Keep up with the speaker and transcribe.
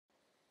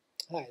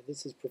Hi,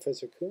 this is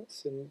Professor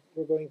Kuntz, and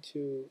we're going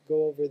to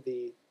go over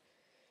the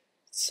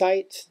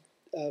site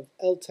of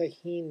El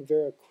Tajín,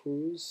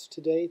 Veracruz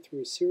today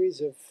through a series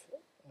of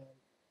um,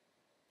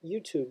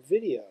 YouTube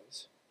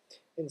videos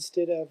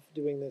instead of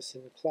doing this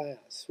in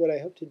class. What I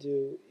hope to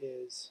do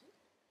is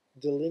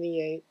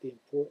delineate the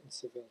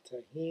importance of El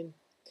Tajín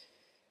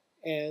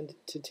and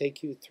to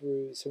take you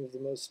through some of the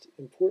most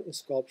important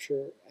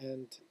sculpture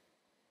and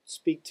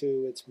speak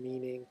to its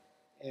meaning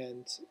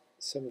and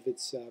some of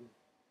its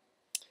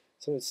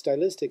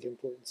stylistic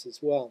importance as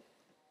well.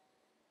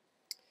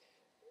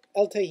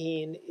 El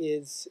Tajín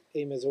is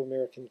a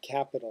Mesoamerican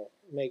capital,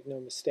 make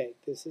no mistake.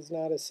 This is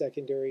not a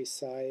secondary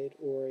site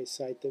or a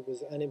site that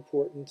was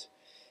unimportant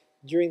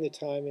during the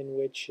time in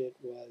which it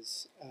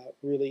was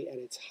really at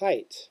its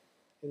height,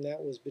 and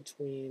that was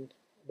between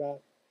about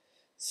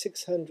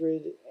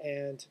 600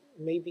 and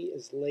maybe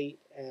as late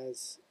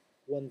as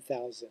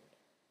 1000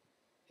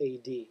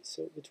 AD.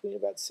 So between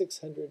about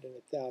 600 and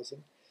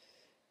 1000,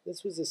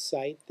 this was a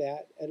site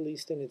that, at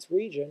least in its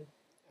region,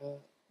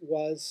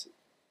 was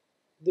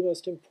the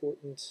most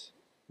important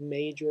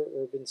major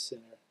urban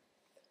center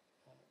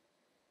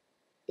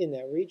in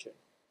that region.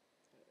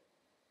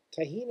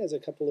 Tajín has a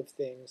couple of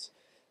things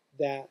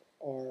that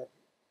are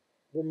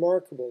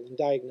remarkable and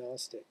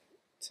diagnostic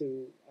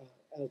to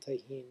El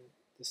Tajín,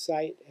 the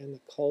site and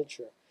the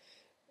culture.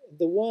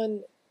 The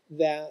one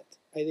that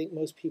I think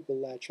most people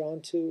latch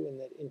onto and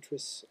that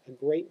interests a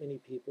great many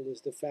people is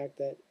the fact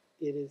that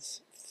it is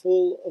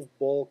full of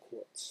ball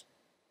courts.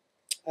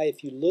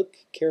 If you look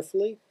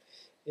carefully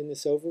in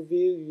this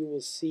overview, you will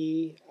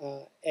see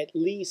at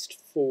least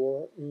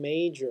 4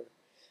 major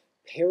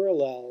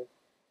parallel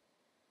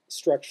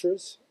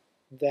structures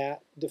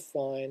that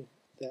define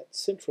that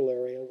central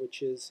area,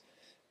 which is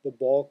the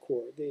ball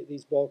court.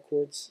 These ball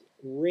courts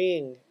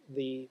ring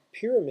the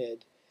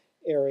pyramid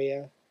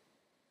area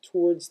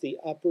towards the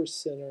upper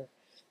center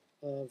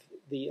of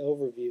the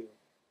overview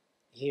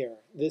here.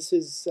 This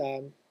is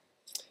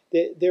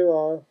there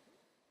are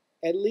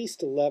at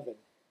least 11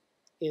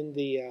 in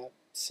the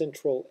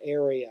central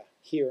area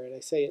here, and I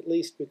say at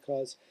least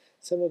because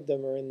some of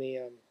them are in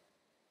the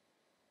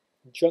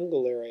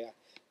jungle area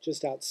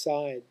just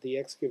outside the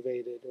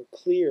excavated or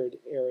cleared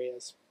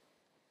areas,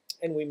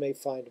 and we may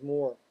find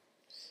more.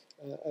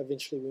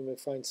 Eventually we may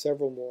find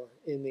several more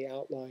in the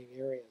outlying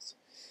areas.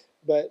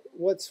 But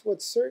what's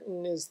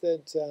certain is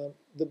that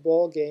the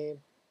ball game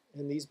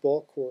and these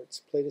ball courts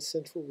played a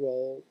central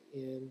role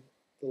in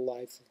the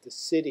life of the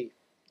city,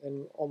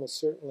 and almost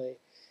certainly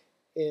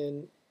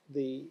in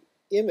the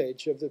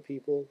image of the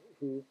people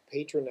who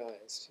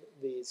patronized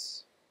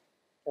these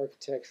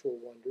architectural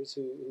wonders,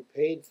 who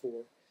paid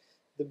for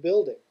the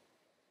building.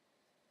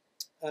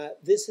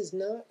 This is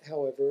not,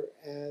 however,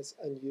 as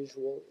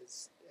unusual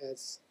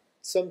as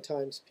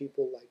sometimes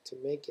people like to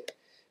make it,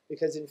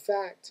 because in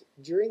fact,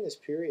 during this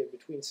period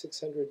between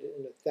 600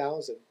 and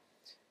 1000,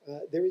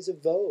 there is a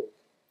vogue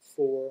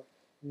for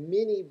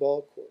mini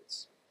ball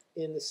courts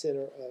in the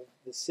center of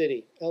the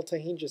city. El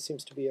Tajín just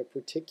seems to be a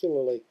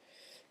particularly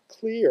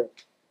clear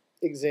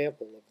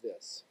example of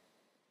this.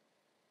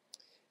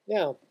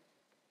 Now,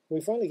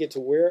 we finally get to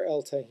where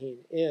El Tajín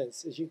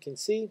is. As you can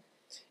see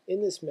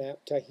in this map,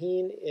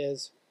 Tajín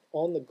is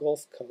on the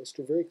Gulf Coast,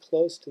 or very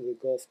close to the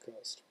Gulf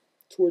Coast,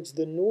 towards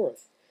the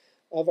north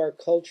of our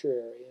culture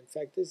area. In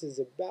fact, this is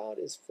about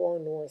as far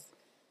north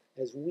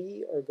as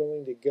we are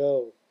going to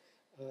go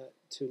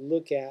to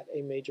look at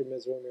a major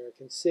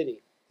Mesoamerican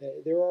city.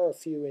 There are a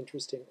few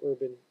interesting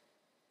urban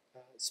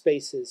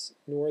spaces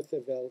north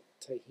of El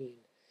Tajín,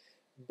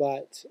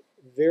 but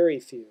very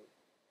few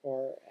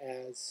are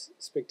as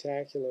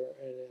spectacular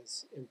and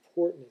as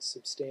important, as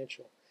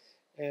substantial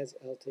as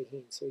El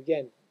Tajín. So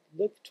again,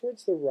 look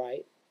towards the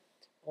right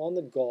on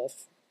the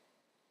Gulf,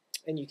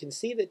 and you can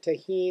see that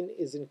Tajín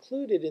is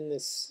included in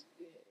this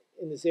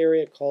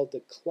area called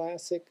the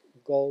Classic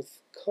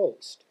Gulf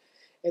Coast.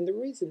 And the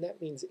reason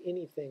that means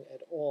anything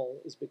at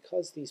all is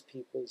because these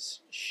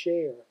peoples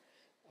share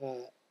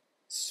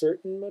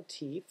certain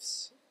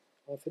motifs,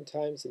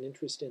 oftentimes an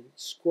interest in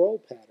scroll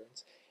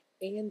patterns,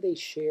 and they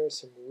share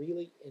some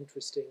really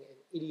interesting and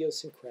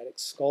idiosyncratic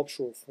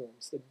sculptural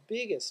forms, the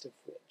biggest of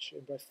which,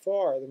 and by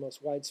far the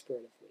most widespread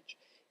of which,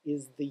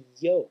 is the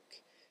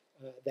yoke,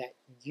 that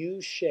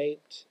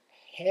U-shaped,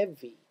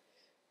 heavy,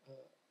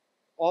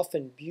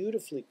 often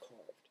beautifully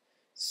carved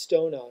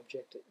stone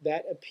object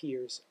that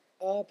appears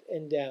up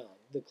and down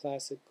the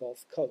classic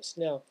Gulf Coast.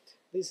 Now,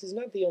 this is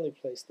not the only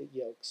place that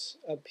yokes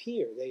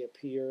appear. They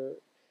appear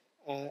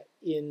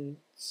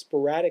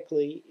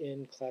sporadically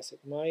in classic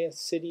Maya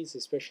cities,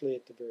 especially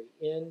at the very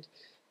end.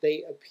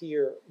 They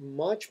appear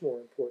much more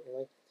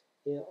importantly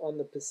on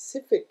the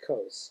Pacific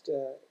coast,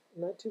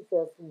 not too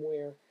far from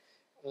where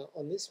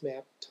on this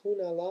map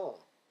Tonalá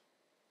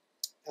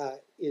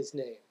is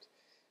named.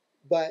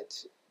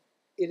 But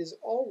it has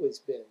always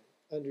been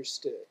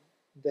understood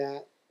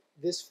that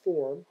this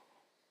form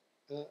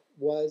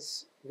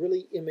was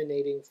really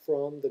emanating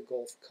from the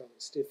Gulf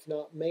Coast. If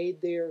not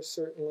made there,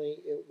 certainly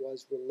it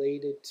was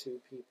related to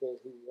people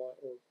who want,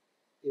 or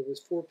it was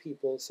for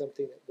people,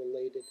 something that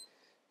related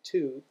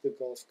to the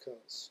Gulf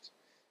Coast.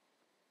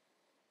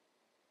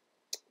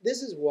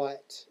 This is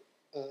what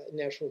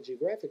National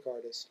Geographic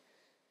artist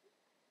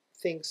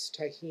thinks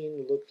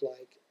Tajín looked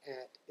like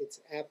at its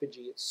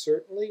apogee. It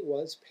certainly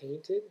was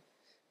painted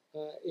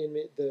in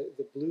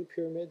the blue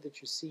pyramid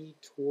that you see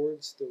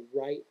towards the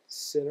right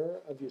center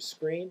of your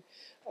screen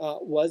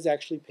was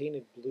actually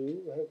painted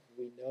blue.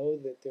 We know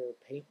that there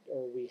are paint,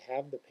 or we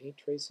have the paint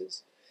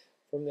traces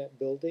from that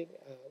building.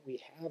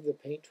 We have the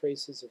paint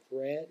traces of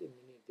red in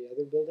many of the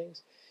other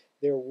buildings.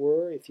 There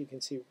were, if you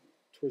can see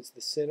towards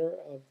the center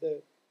of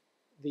the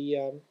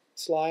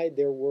slide,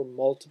 there were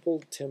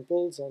multiple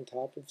temples on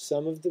top of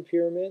some of the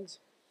pyramids.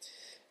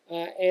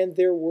 And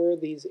there were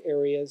these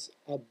areas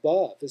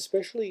above,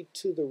 especially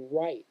to the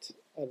right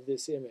of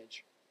this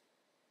image.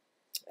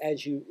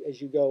 As you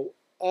go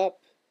up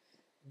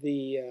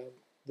the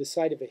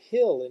side of a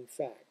hill, in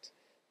fact,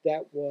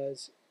 that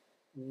was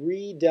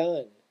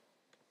redone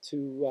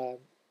to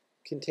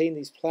contain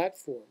these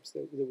platforms.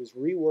 That was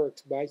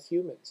reworked by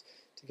humans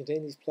to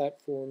contain these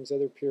platforms,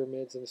 other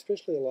pyramids, and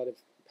especially a lot of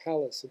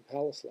palace and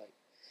palace-like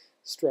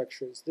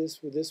structures. This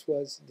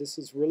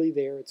is really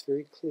there. It's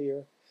very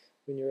clear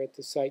when you're at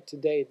the site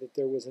today that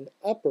there was an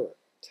upper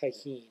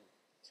Tajín,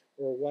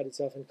 or what is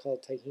often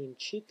called Tajín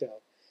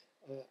Chico,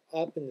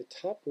 up in the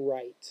top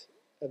right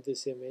of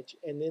this image,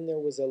 and then there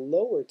was a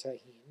lower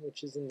Tajín,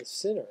 which is in the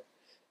center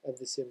of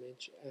this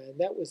image, and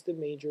that was the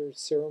major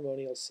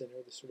ceremonial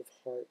center, the sort of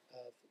heart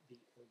of the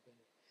urban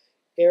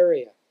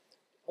area.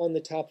 On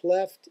the top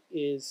left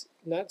is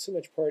not so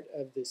much part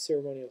of the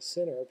ceremonial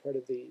center, part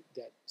of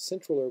that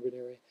central urban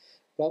area,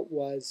 but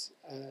was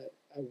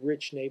a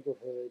rich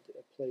neighborhood,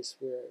 a place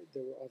where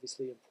there were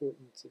obviously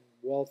important and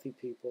wealthy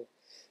people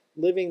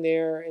living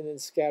there, and then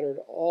scattered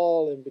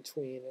all in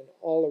between and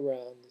all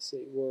around the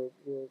city were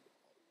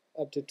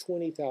up to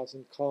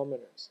 20,000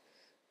 commoners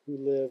who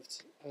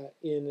lived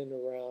in and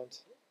around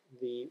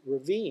the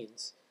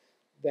ravines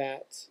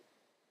that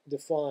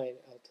define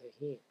El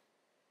Tajín.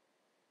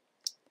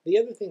 The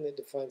other thing that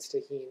defines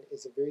Tajín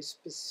is a very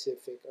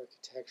specific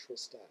architectural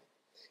style,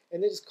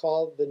 and it is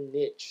called the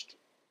niched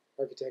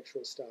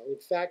architectural style. In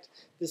fact,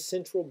 the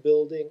central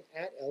building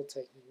at El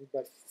Tajín,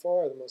 by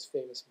far the most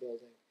famous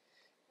building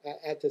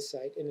at the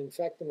site, and in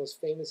fact the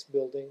most famous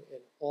building in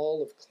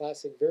all of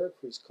classic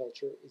Veracruz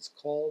culture, is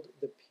called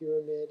the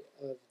Pyramid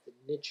of the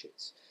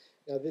Niches.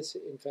 Now this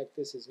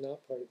is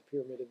not part of the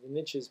Pyramid of the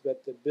Niches,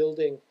 but the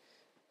building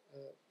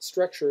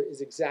structure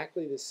is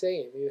exactly the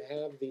same. You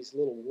have these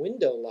little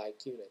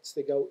window-like units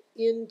that go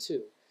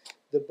into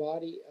the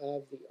body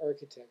of the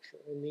architecture,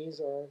 and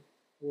these were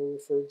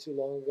referred to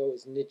long ago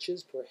as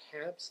niches.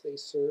 Perhaps they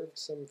served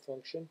some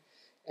function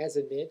as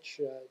a niche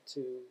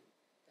to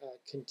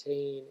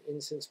contain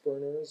incense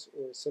burners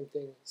or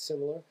something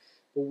similar,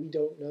 but we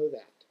don't know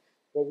that.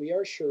 What we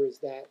are sure is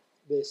that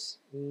this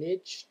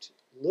niched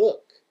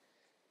look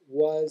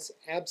was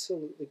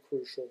absolutely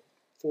crucial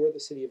for the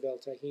city of El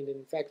Tajín. And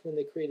in fact, when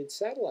they created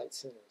satellite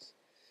centers,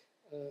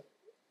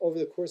 over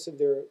the course of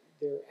their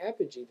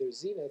apogee, their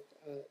zenith,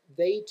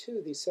 they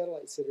too, these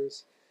satellite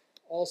centers,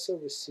 also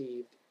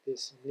received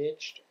this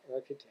niched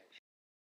architecture.